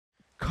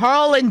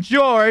Carl and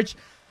George,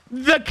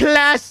 the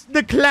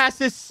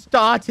class is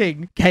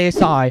starting.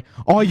 KSI,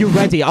 are you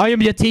ready? I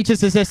am your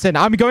teacher's assistant.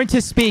 I'm going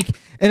to speak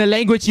in a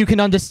language you can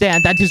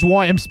understand. That is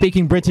why I'm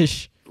speaking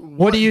British.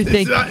 What do you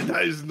think?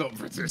 That is not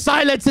British.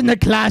 Silence in the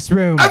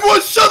classroom.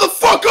 Everyone shut the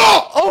fuck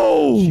up!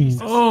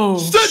 Oh!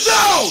 Sit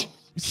down!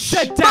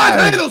 Sit down!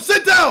 Handle,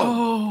 sit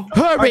down!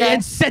 Hurry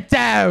and sit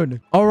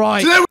down!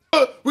 Alright. Today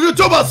we're gonna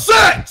talk about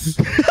sex!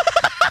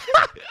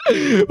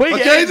 Wait,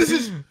 okay, this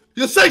is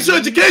your sexual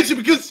education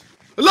because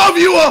a lot of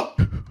you are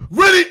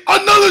really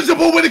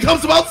unknowledgeable when it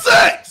comes about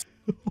sex!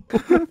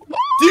 Do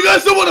you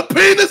guys know what a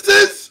penis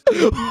is?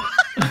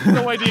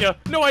 No idea.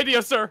 No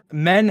idea, sir.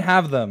 Men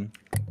have them.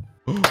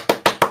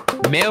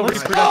 Male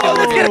Oh,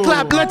 let's get a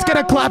clap. Let's get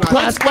a clap,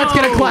 class. Let's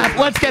get a clap.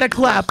 Let's get a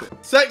clap.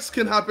 Sex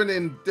can happen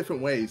in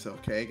different ways,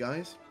 okay,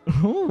 guys?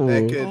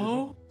 There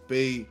could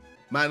be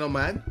man on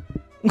man.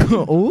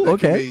 Oh, There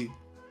okay. can be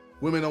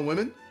women on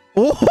women.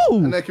 And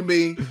Oh, there can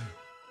be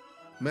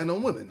men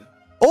on women.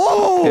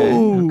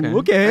 oh,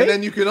 okay. And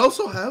then you can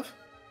also have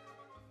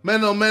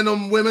men on women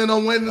on men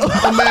on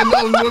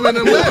women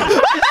and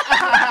men.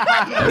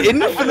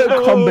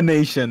 Infinite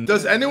combination.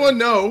 Does anyone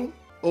know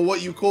or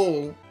what you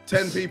call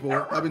 10 people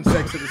having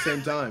sex at the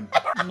same time?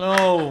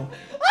 No.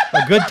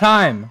 A good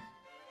time.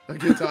 A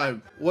good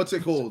time. What's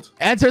it called?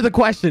 Answer the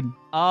question.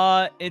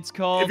 It's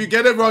called. If you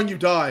get it wrong, you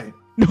die.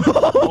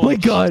 Oh my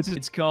god.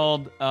 It's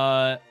called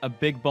a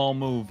big ball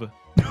move.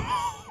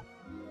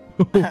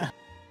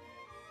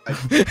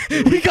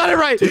 He got it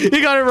right.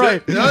 He got it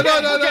right. No.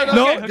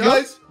 No,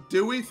 Guys,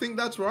 do we think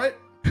that's right?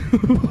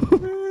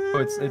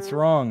 Oh, it's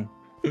wrong.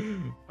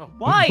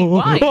 Why?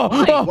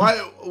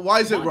 Why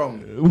is it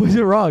wrong? Was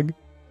it wrong?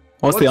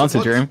 What's the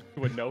answer, Jeremy? He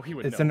would know. He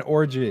would It's know. an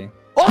orgy.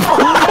 That's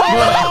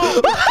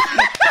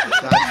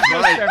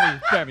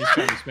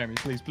right. Spare me,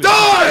 please. Die!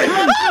 I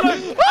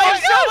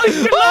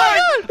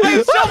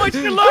have so much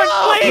to learn.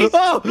 I have so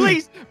much to learn.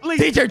 Please.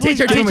 Teacher.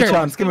 Give him a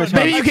chance. Give him a chance.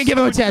 Maybe you can give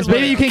him a chance.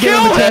 Maybe you can give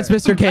him a chance,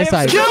 Mr.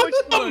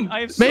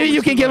 KSI. Maybe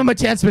you can give him a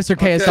chance, Mr.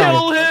 KSI.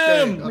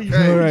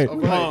 Okay. All right.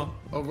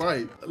 All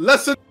right.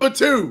 Lesson number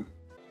 2.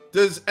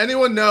 Does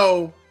anyone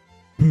know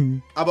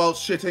about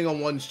shitting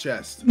on one's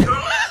chest?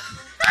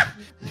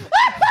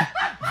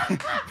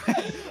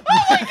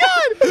 Oh my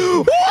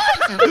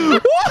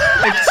god!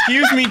 What?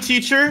 Excuse me,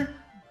 teacher.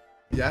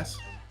 Yes.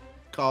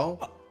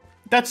 Carl?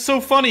 That's so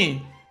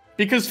funny.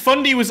 Because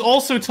Fundy was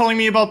also telling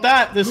me about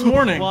that this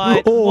morning.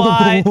 Why?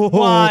 Oh,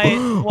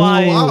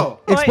 wow.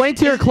 Explain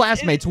to your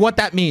classmates what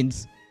that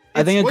means.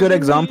 I think a good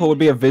example would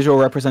be a visual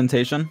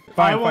representation.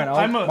 Fine.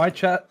 My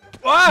chat.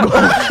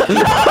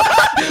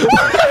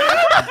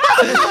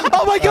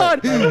 Oh my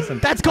god! Listen,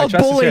 That's called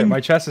bullying. My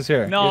chest is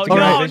here. No.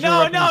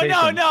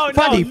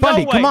 Fundy,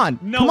 come on.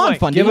 Come on,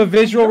 Fundy. Give a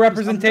visual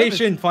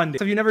representation, Fundy.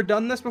 Have you never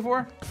done this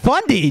before?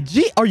 Fundy,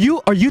 gee, are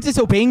you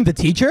disobeying the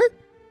teacher?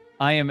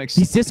 I am.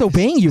 He's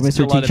disobeying you,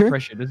 Mr. Teacher.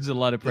 This is a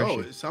lot of pressure. No,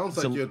 it sounds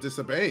like you're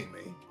disobeying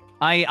me.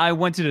 I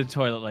went to the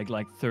toilet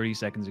like 30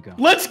 seconds ago.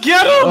 Let's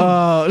get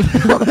him!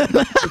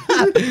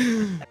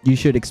 You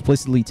should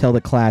explicitly tell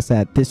the class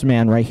that this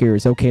man right here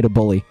is okay to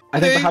bully. I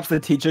think perhaps the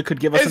teacher could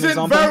give us an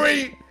example.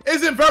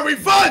 Isn't very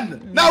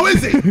fun! Now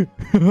is he?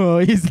 Oh,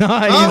 he's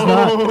not.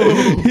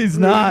 He's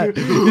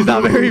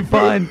not very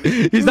fun.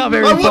 He's not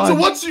very fun.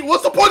 What's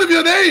the point of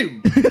your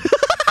name?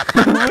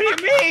 What do you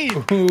mean?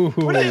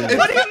 What do you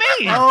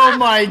mean? Oh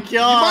my god. You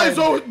might as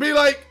well be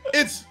like,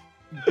 it's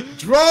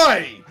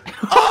dry.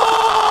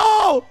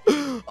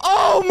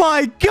 Oh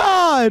my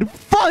god!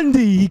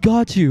 Fundy, he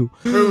got you.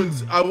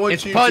 Prunes, I want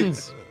It's you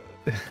puns.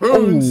 to...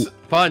 Prunes,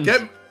 Puns.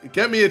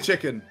 get me a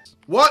chicken.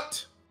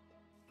 What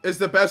is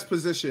the best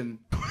position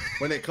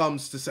when it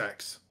comes to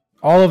sex?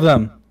 All of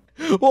them.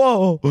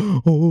 Whoa.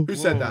 Who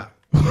said that?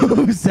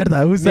 Who said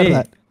that? Who said Me.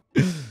 that?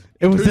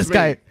 It was this me?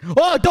 guy.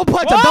 Oh, don't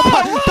punch him!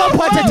 Don't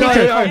punch a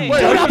teacher!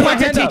 Do not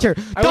punch a teacher!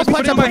 Don't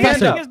punch a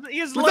professor! Was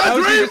that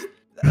dream?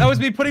 That was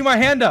me putting my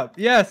hand up.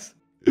 Yes.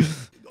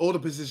 All the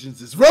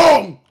positions is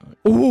wrong.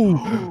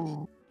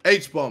 Ooh.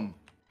 H-bomb.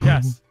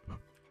 Yes.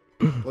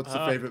 What's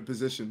the favorite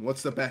position?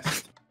 What's the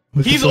best?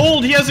 He's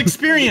old. He has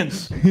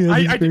experience. He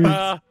has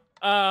experience.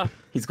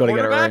 He's got to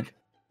get it right.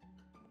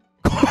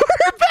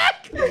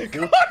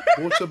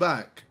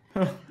 Quarterback.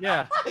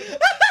 Yeah.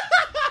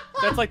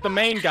 That's like the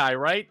main guy,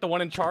 right? The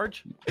one in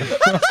charge.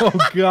 Oh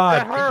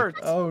god. That hurts.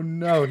 Oh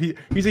no.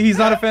 He's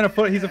not a fan of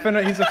he's a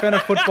fan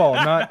of football,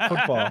 not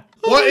football.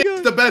 What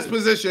is the best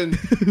position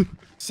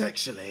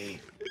sexually?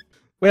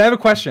 Wait, I have a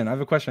question.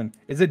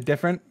 Is it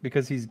different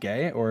because he's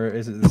gay or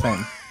is it the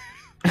same?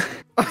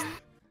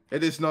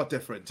 It is not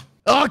different.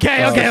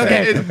 Okay.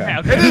 It is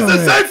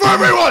the same for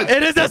everyone.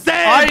 It is the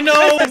same. I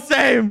know. It's the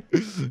same.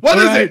 What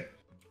is it?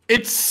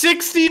 It's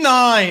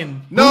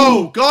 69.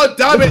 No, god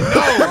damn it,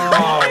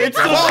 no. It's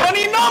the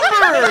funny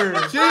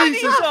number.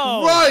 Jesus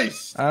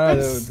Christ.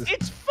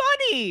 It's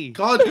funny.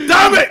 God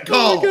damn it,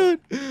 Carl.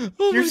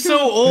 You're so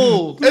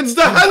old. It's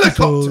the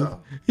helicopter.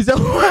 He's a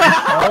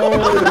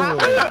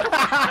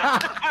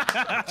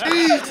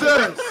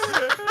Jesus.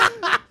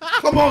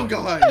 Come on,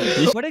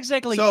 guys. What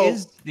exactly So-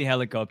 is the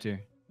helicopter?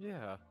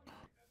 Yeah.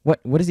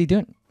 What is he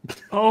doing?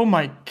 Oh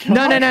my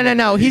god.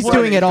 No. He's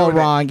doing it all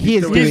wrong. He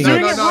is doing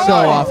it so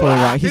awfully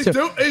wrong. He's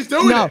doing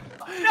it.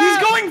 He's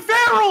going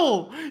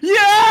feral.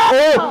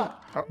 Yeah.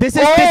 This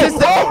is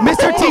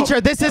Mr.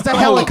 Teacher. This is a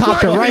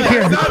helicopter right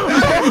here.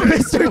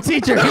 Mr.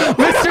 Teacher,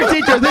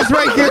 this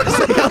right here is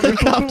a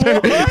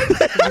helicopter.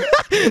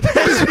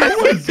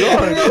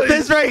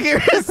 This right here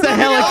is a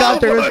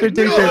helicopter, Mr.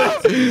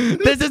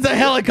 Teacher. This is a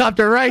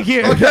helicopter right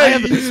here. Okay,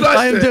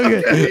 I am doing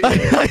it.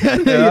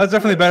 Yeah, that was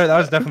definitely better. That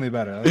was definitely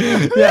better.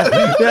 Yeah.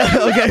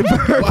 Okay.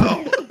 Perfect.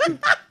 Wow.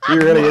 He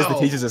really is the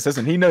teacher's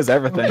assistant. He knows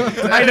everything.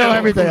 I know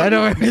everything.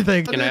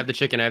 Can I have the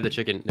chicken? I have the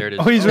chicken. There it is.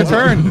 Oh, he's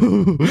returned.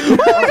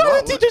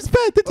 The teacher's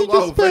pet. The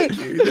teacher's pet. Thank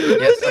you.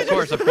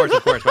 Yes, of course.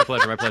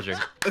 My pleasure.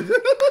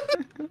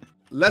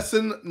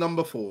 Lesson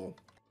number 4.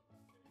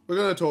 We're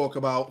gonna talk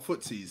about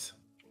footsies.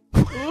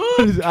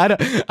 I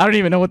don't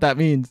even know what that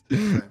means.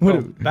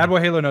 Oh, Bad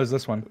Boy Halo knows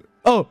this one.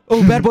 Oh,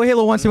 Bad Boy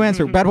Halo wants to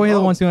answer. Bad Boy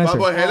Halo wants to answer. Bad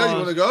Boy Halo, you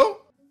wanna go?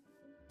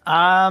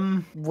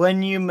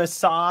 When you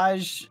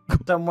massage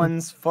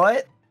someone's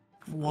foot.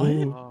 What?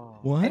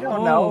 What? I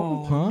don't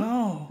know. Huh?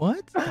 No.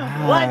 What?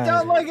 What?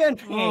 Don't look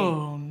at me.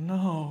 Oh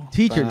no.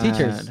 Teacher. Get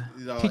out,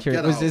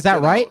 Is that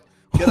get right? out.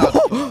 Get out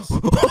of class.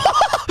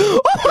 Oh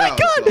my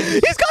God!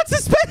 He's got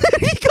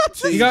suspended.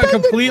 He got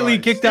completely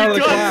kicked out of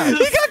the class. He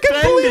got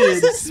completely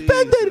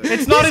suspended.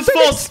 It's not his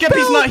fault.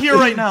 Skippy's not here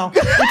right now.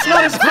 It's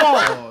not his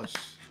fault. Gosh.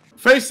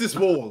 Face this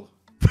wall.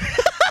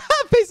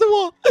 Face the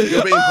wall.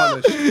 You're being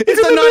punished.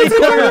 It's the naughty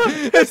corner.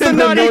 It's the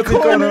naughty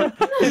corner.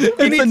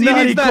 It's the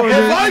naughty If corner.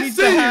 I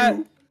see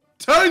you,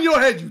 turn your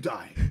head, you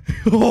die.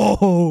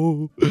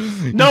 Oh.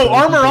 No,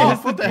 armor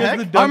off. What the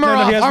heck? Armor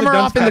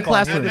off in the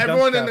classroom. And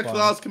everyone in the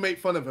class can make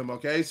fun of him,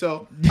 okay?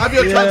 So have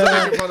your chance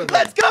to make fun of him.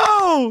 Let's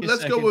go.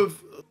 Let's go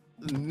with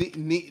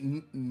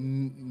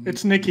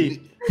It's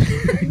Nikki.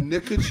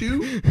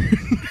 Nikachu?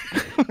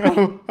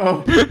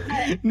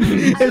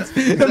 It's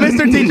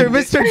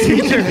Mr.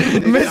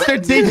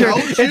 Teacher.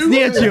 It's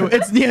Niachu.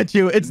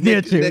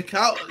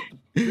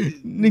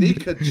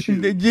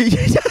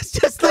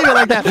 Just leave it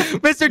like that.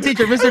 Mr.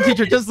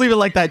 Teacher, just leave it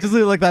like that.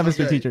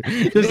 Mr. Teacher.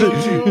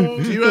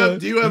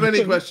 Do you have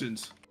any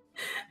questions?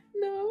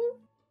 No.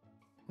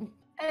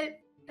 I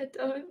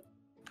don't.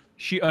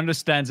 She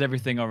understands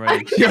everything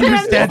already. She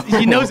understands.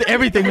 She knows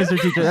everything, Mr.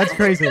 Teacher. That's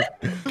crazy.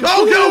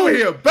 Go, get over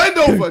here. Bend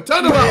over.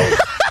 Turn around.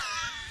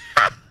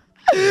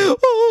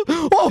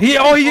 Oh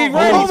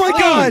my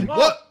God.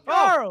 What?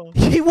 Carl.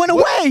 He went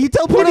away. He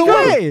teleported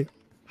away.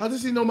 How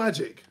does he know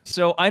magic?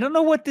 So I don't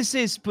know what this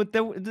is, but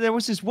there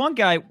was this one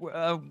guy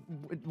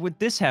with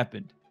this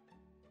happened.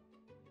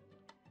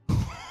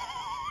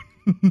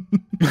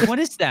 What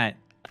is that?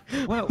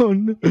 Well, Oh,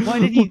 no. why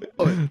did he?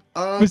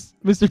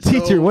 Mr.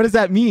 Teacher, what does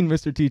that mean,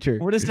 Mr. Teacher?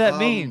 What does that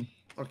mean?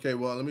 Okay,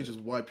 well, let me just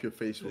wipe your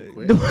face real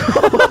quick.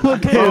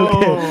 Okay.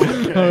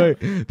 All right.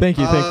 Thank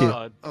you.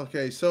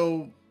 Okay,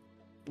 so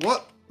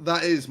what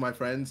that is, my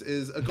friends,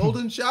 is a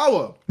golden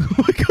shower.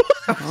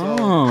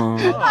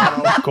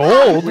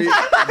 Gold?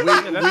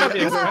 That's gonna be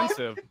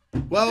expensive.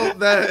 Well,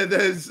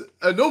 there's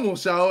a normal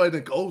shower and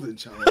a golden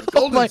shower. A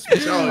golden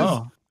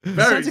shower is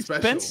very Sounds special.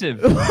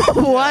 expensive.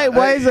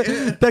 Why is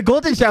it? The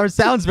golden shower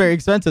sounds very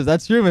expensive.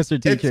 That's true,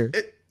 Mr. Teacher.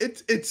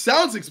 It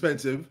sounds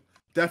expensive.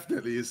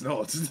 Definitely is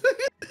not.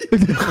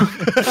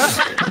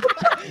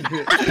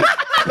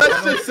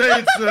 Let's just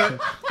say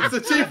it's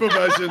a cheaper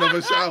version of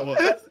a shower.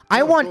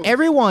 I want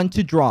everyone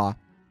to draw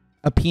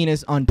a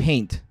penis on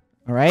paint.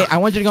 All right, I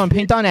want you to go on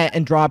Paint.net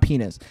and draw a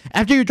penis.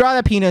 After you draw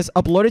that penis,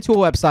 upload it to a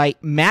website,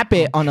 map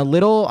it on a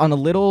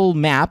little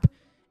map,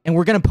 and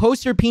we're gonna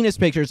post your penis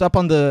pictures up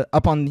on the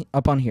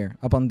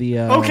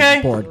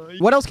board.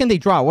 What else can they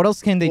draw? What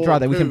else can they draw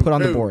that we can put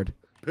on the board?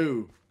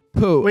 Poo.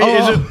 Wait,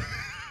 is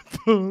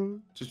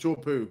it? Just draw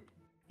poo.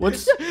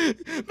 What's Mr.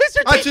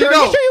 Teacher, Actually, are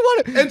no. you sure you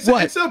want to?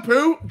 It's a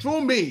poo. Draw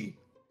me.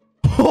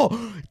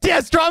 Oh,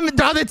 yes, draw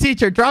the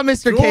teacher. Draw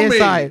Mr. Draw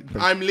KSI. me.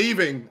 I'm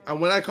leaving,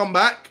 and when I come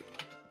back,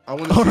 I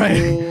want to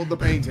see all the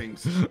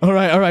paintings. All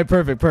right,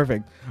 perfect.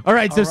 All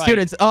right, so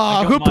students,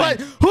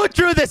 who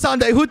drew this on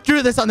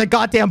the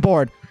goddamn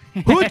board?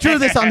 Who drew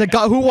this on the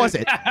who was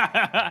it?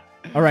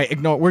 All right,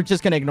 we're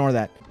just gonna ignore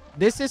that.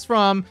 This is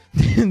from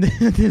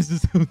this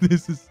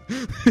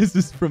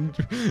is from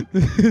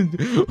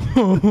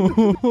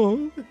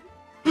Oh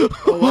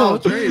wow,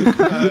 Dream.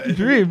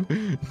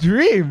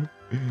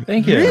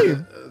 Thank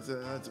you.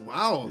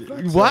 Wow.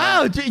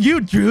 Wow, you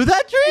drew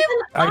that, Dream?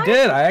 I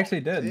did. I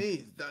actually did.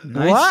 Hey,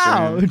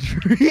 Wow,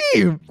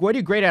 Dream. What do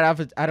you grade it out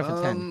of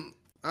a 10?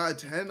 Out of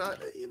 10,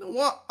 you know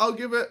what? I'll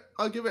give it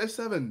a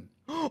 7.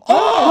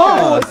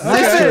 Oh,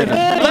 listen.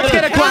 Let's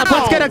get a clap,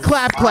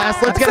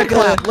 class. Let's get a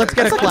clap.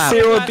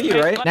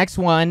 0B, right? Next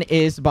one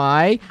is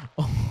by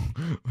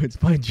it's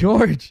by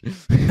George.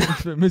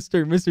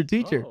 Mr.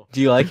 Teacher. Oh.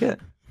 Do you like it?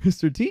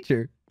 Mr.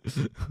 Teacher.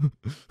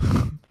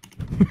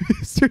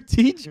 Mr.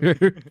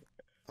 Teacher.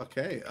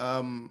 Okay.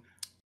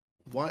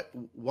 Why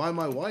am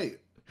I white?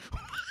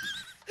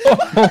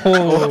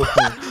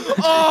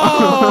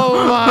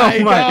 Oh my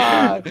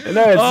god! No, it's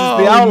just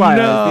the outline.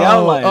 no. It's the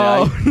outline.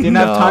 Oh,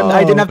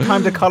 I didn't have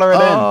time to color it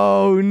in.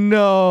 Oh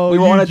no! We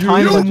were on a You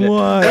time drew budget.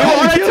 one. We were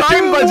on a You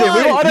time drew budget. We were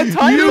one. on a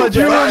time You budget.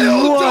 drew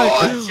Failed, one.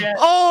 George.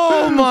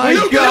 Oh my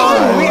You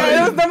god! We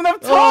didn't have enough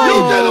time.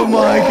 Oh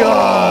my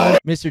god!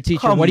 Mr. Teacher,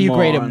 Come what do you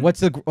grade him? on. What's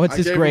his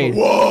I grade?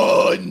 gave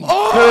him a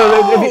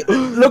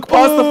 1. Look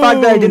past the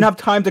fact that I didn't have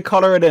time to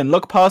color it in.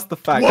 Look past the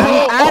fact. Whoa.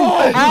 And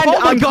Oh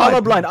my I'm God.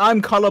 colorblind.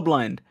 I'm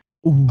colorblind.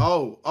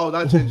 Oh,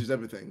 that changes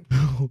everything.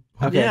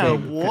 Okay, Yeah,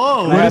 okay.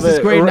 whoa. Can I What is have his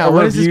grade now?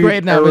 What is his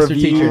grade now, Mr.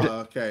 Teacher?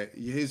 Okay,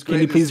 his Can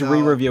grade you please is now,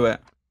 re-review it?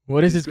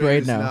 What is his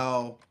grade is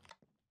now?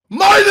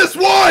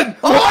 -1.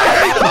 I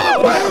hate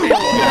colorblind people.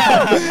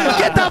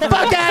 Get the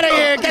fuck out of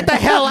here! Get the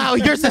hell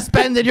out! You're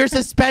suspended! You're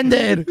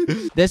suspended!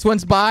 This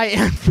one's by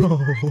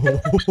oh,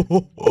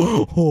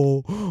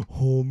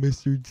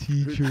 Mr.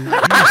 Teacher.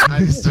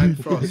 And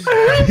Frost.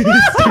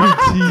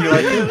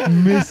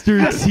 Mr.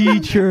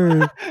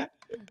 Teacher.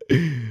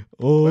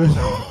 Oh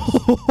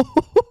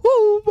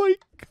my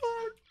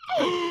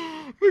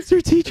god.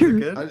 Mr. Teacher.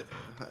 Good?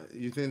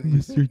 You think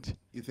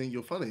you think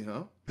you're funny,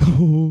 huh? Oh,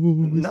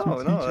 No,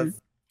 Mr. no, Teacher.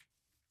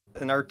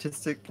 that's an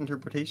artistic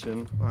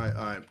interpretation. All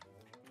right.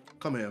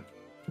 Come here.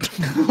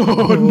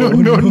 Oh,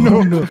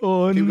 no.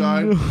 Oh, Keep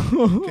going. no.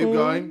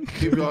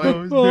 Keep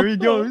going. There he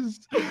goes.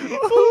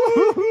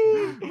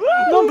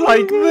 Not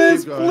like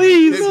this, Keep going.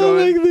 please. Keep Not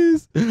going. like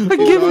this. Keep Oh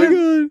my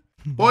going. god.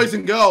 Boys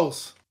and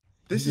girls,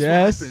 this is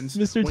Yes, what happens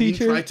Mr. when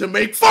Teacher? you try to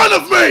make fun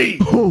of me.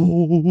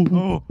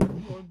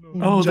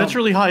 Oh, that's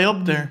really high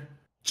up there.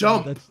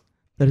 Jump.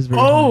 That is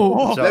very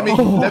Oh, Let me.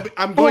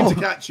 I'm going to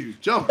catch you.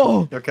 Jump.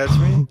 Oh, You'll catch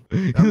me?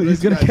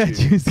 he's gonna catch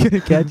you. He's gonna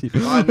catch you.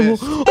 I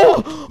missed.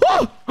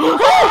 Oh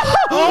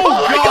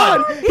my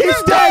god!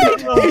 He's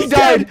dead! He's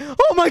dead!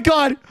 Oh my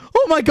god!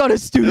 Oh my god! A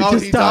student No,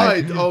 just he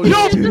died. died. Oh, A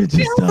no. student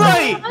just died.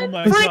 right. Oh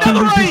my A god.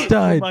 student just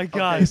died. Oh my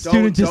god. A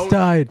student just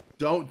died.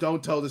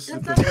 Don't tell this.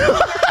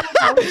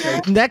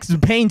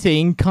 Next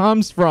painting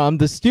comes from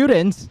the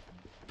student.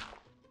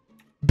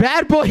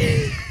 Bad boy.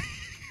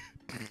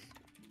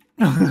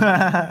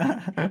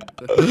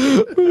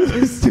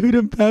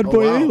 Student bad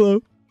boy wow. Halo.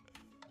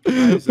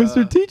 Guys,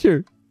 Mr.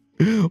 Teacher.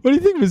 What do you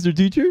think, Mr.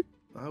 Teacher?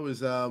 I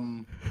was it's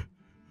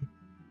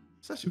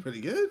actually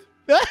pretty good.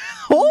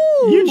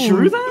 Oh, You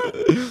drew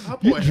that? Oh,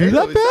 You boy, drew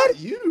Halo, that is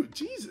bad? you,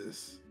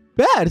 Jesus.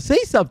 Bad. Say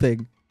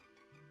something.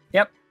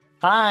 Yep.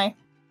 Hi.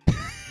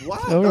 Wow.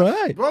 All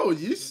that's- right. Bro,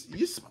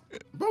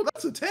 bro,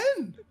 that's a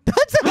 10.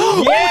 That's a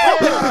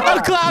yeah!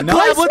 A clap,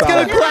 Nice, clap. Let's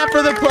get a Bob. clap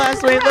for the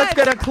classmate. Let's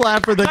get a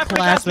clap for the Clap for the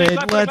classmate,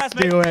 classmate. clap for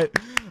the Let's do it.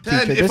 10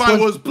 Teacher, if this I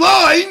one's- was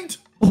blind.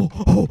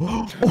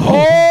 Oh.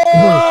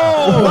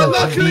 But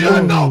luckily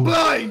I'm not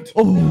blind.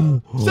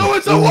 Oh. So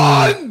it's a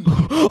 1.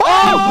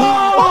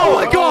 Oh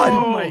my god.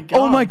 Oh my god.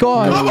 Oh my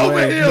god. Come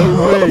over here.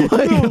 Oh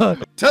my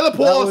god.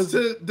 Teleport us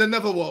to the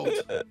netherworld.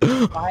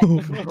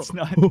 It's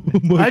not. Oh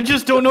my I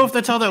just don't know if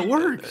that's how that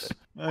works.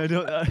 I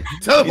don't.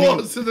 Teleport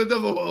us to the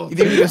netherworld. I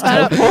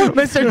don't-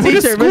 Mr.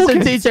 Teacher,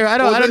 Mr. Teacher, I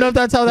don't know if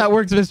that's how that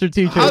works, Mr.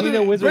 Teacher. How did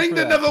bring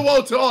the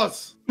netherworld to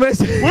us? Where'd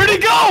he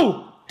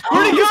go?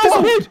 Where'd he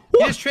go?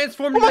 He just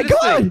transformed Oh my into this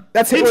thing. god!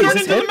 That's He him. turned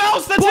into the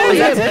mouse. That's Bully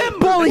him. him!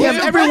 Bully him!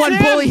 That's Everyone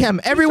him. bully him!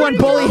 Everyone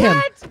bully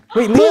him!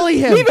 Wait, Bully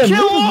him! leave him.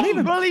 Kill Leave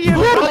him. Bully him.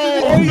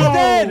 Oh, He's no.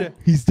 dead.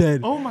 He's dead.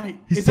 Oh my!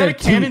 He Is that a said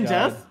two canon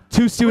death?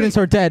 2 students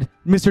are dead.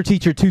 Mr.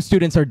 Teacher, 2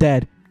 students are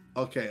dead.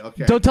 Okay.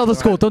 Don't tell the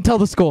school. Don't tell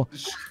the school.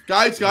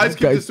 Guys, keep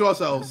this to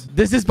ourselves.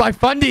 This is by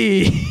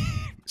Fundy.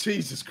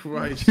 Jesus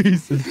Christ.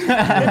 Jesus.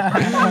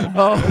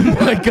 Oh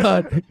my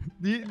god.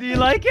 Do you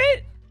like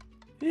it?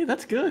 Yeah,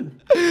 that's good.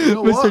 You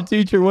know Mr. what?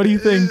 Teacher, what do you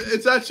think?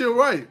 It's actually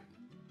alright.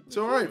 It's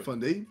alright,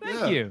 Fundy.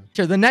 Thank you.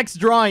 Sure, the next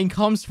drawing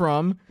comes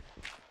from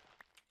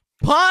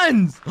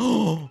puns.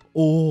 Oh,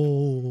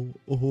 no,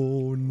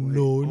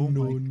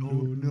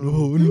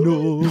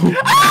 no.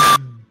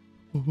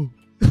 Oh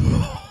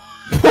god.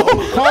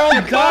 Oh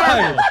my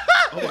god.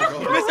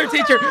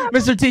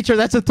 Mr. Teacher,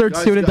 that's a third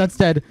Guys, student guys. that's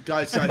dead.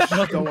 Guys,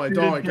 don't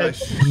worry,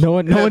 guys. No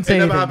one say It anything.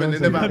 never happened.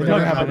 It never happened.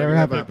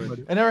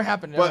 It never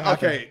happened. But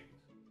okay.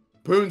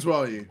 Poons, where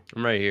are you?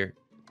 I'm right here.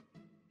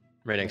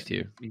 Right next to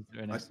you. He's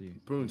right next to you.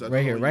 Poons, I Right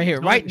don't here, know right you. here,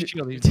 right.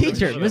 Shield, he's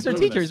Teacher, shield. Mr.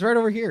 Teacher is right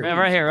over here.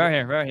 Right here.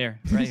 Right here.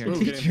 Poons.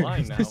 Teacher,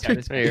 Right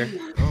here.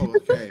 Oh,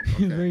 okay.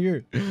 He's right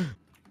here.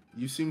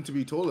 You seem to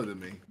be taller than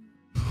me.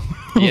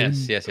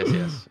 Yes. I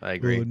Oh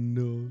agree.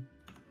 no.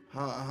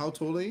 How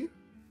tall are you?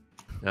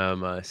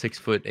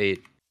 6'8".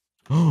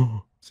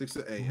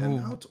 6'8". And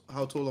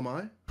how tall am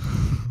I?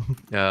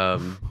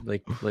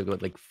 Like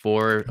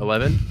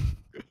 4'11".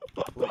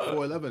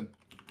 4'11".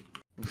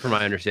 From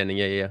my understanding,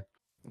 yeah.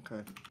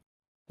 Okay.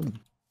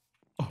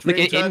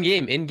 Like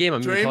Dream, in game,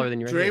 I'm even taller than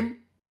you right here. Dream.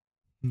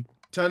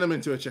 Turn him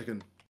into a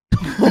chicken.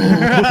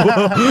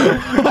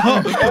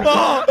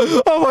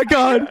 Oh my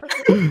god.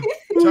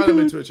 Turn him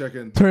into a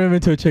chicken. Turn him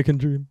into a chicken,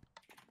 Dream.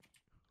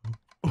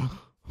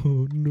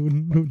 Oh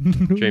no.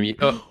 Dream,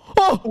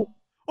 Oh!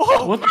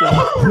 What the?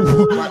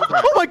 Quack,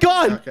 quack. Oh my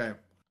god! Okay.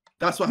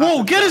 That's what Whoa!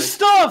 happens, Get his guys.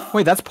 stuff.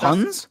 Wait, that's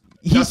puns?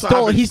 He That's what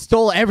stole. He happens.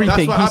 stole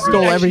everything. what He happens.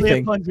 stole Actually,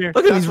 everything. Look at him,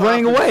 That's he's what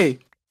running happens. away.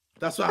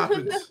 That's what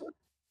happens.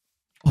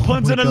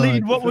 Pun's my on a God.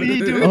 lead. What will he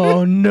do?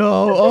 Oh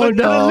no! Oh Pun's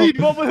on a no! lead.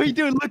 What will he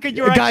do? Look at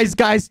your Guys,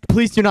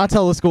 please do not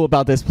tell the school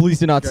about this. Please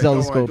do not Okay, tell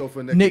go the on, school. go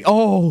for Nikki. Nick.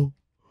 Oh.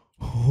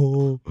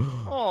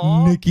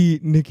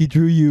 Nikki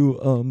drew you.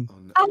 Oh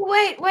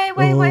wait.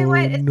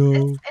 It's,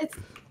 no. it's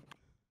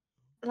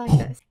like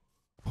this.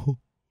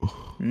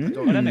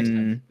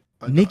 Nikki.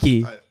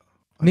 Nikki.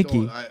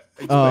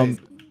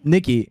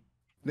 Nikki.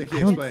 Nikki,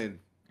 explain.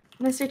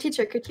 Mr.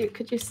 Teacher, could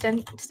you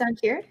stand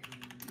here,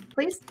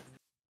 please?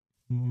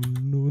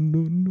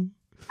 No.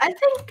 I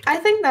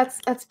think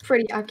that's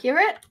pretty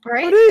accurate,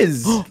 right? What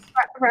is?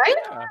 Right?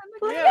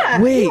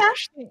 Yeah. Wait. Yeah.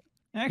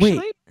 Actually,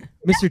 Wait,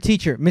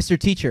 Mr.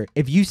 Teacher,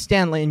 if you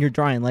stand in your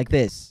drawing like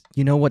this,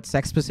 you know what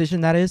sex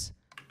position that is?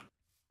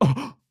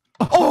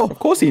 Of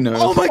course he knows.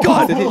 Oh my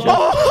God!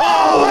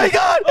 Oh my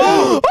God!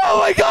 Oh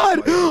my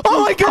God!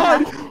 Oh my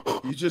God!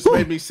 You just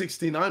made me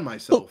 69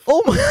 myself.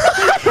 Oh my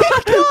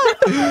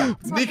God!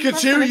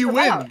 Nikachu, you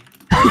win.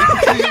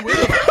 Nikachu, you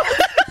win.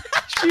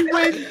 She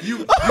wins.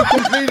 You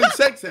completed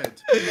sex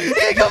ed.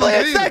 You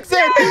completed sex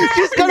ed.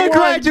 She's gonna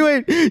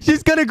graduate.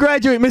 She's gonna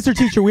graduate. Mr.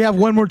 Teacher, we have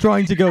one more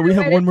drawing to go. We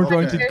have one more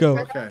drawing to go.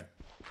 Okay.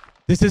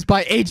 This is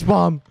by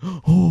H-Bomb.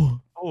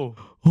 Oh.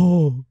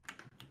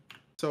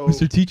 So,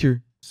 Mr.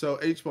 Teacher. So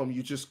H-Bomb,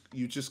 you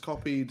just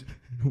copied.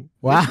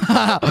 Wow.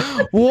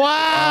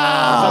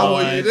 Wow.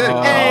 what you did?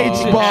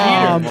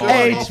 H-Bomb.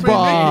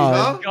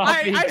 H-Bomb.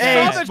 I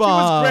saw that she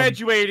was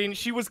graduating.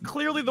 She was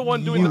clearly the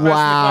one doing the best in the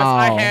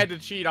class. I had to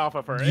cheat off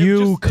of her.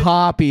 You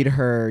copied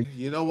her.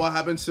 You know what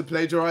happens to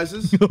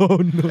plagiarizers? Oh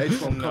no.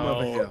 H-Bomb, come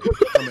over here.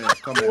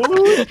 Come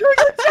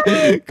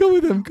here. Go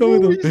with him.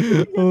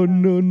 Oh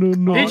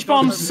no.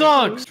 H-Bomb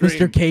sucks.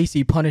 Mr.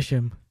 Casey, punish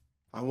him.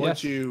 I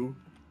want you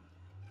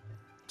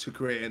to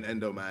create an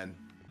Endoman.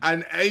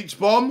 And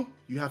H-Bomb,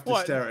 you have to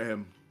stare at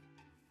him.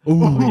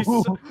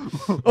 Ooh.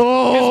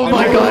 Oh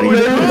my God.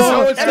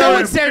 No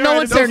one's there. No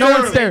one's there.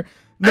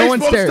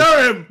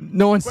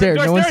 No one's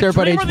there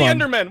but Dream or H-Bomb. the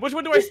Enderman? Which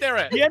one do I stare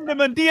at? the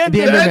Enderman. The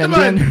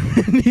Enderman.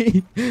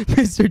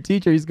 Mr.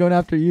 Teacher, he's going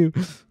after you.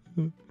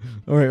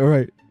 All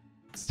right.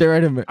 Stare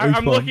at him.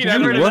 I'm looking at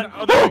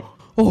her.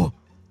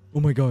 Oh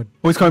my God.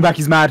 Oh, he's coming back.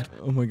 He's mad.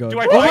 Oh my God. Do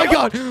I Oh my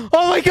God.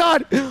 Oh my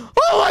God.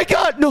 Oh my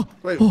God. No.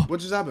 Wait, what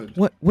just happened?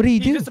 What did he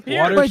do?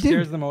 disappeared. Water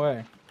scares them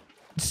away.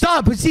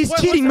 Stop. He's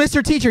cheating,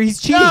 Mr. Teacher. He's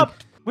cheating. Stop.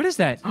 What is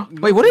that?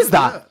 Wait, what is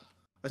that?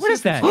 What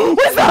is that? What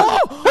is that?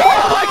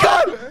 Oh my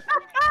God.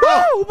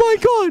 Oh my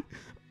God.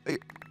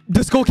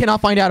 The school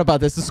cannot find out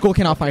about this. The school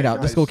cannot find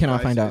out. The school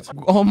cannot find out.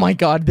 Oh my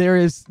God. There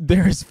is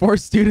 4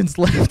 students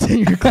left in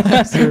your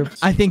classroom.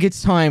 I think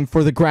it's time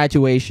for the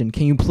graduation.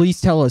 Can you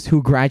please tell us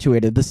who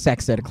graduated the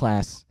sex ed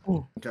class?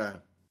 Okay.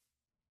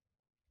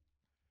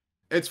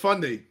 It's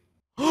Fundy.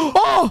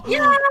 Oh!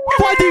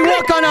 Fundy,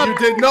 walk on up. You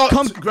did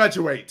not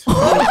graduate.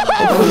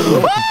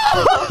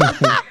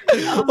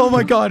 Oh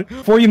my God.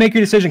 Before you make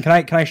your decision,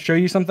 can I show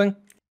you something?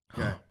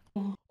 Okay.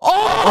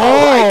 Oh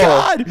my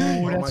God.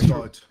 Oh my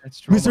God.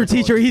 Mr.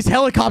 Teacher, he's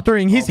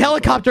helicoptering. He's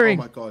helicoptering.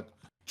 Oh my God.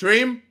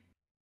 Dream,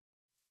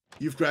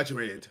 you've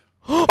graduated.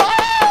 Oh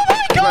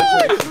my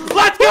God.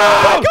 Let's go.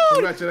 Oh my God.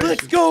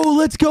 Congratulations.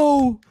 Let's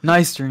go.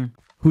 Nice dream.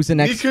 Who's the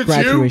next Nikachu?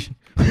 graduation?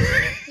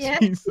 Yes.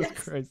 Jesus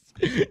Christ.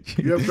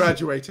 You have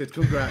graduated.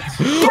 Congrats.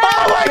 Oh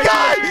my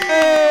God.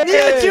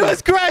 Niachu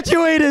has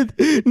graduated.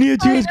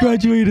 Niachu has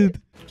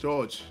graduated.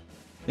 George.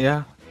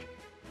 Yeah.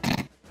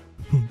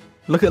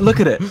 Look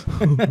at it.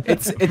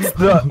 It's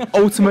the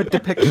ultimate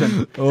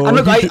depiction. Oh, and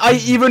look, I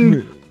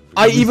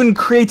even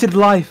created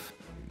life.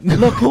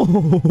 Look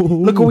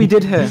what we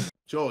did here.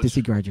 George. Does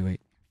he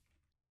graduate?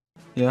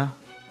 Yeah.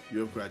 You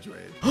have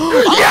graduated.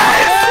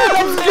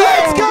 Yes!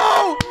 Let's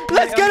go!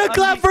 Let's get a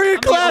clap for your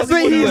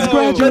classmate. He has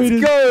graduated.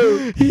 Let's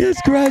go. He has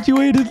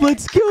graduated.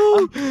 Let's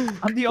go.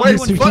 I'm the only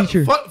Wait, one.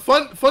 Teacher.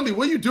 Fundy,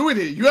 what are you doing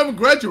here? You haven't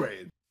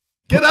graduated.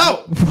 Get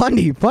out.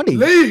 Funny.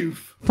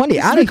 Leave. Funny,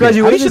 This out is of here. Out of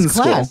graduation this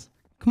school. class.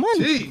 Come on,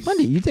 Jeez.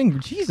 Fundy. You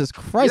think, Jesus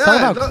Christ, Yeah,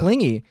 talk about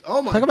clingy.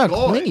 Oh my Talk about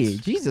God. clingy.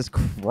 Jesus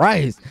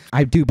Christ.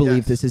 I do believe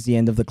Yes. this is the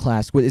end of the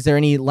class. Is there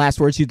any last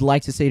words you'd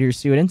like to say to your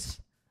students?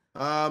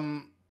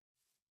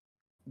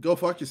 Go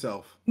fuck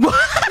yourself.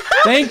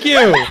 Thank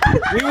you.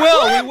 We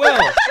will.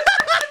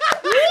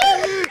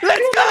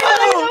 Let's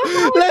go!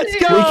 Let's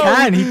go! We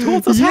can. He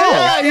taught us how.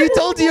 Yeah, he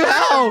told you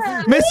how.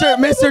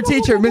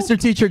 Mr.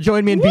 Teacher,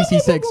 join me in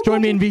VC6.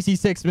 Join me in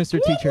VC6,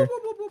 Mr. Teacher.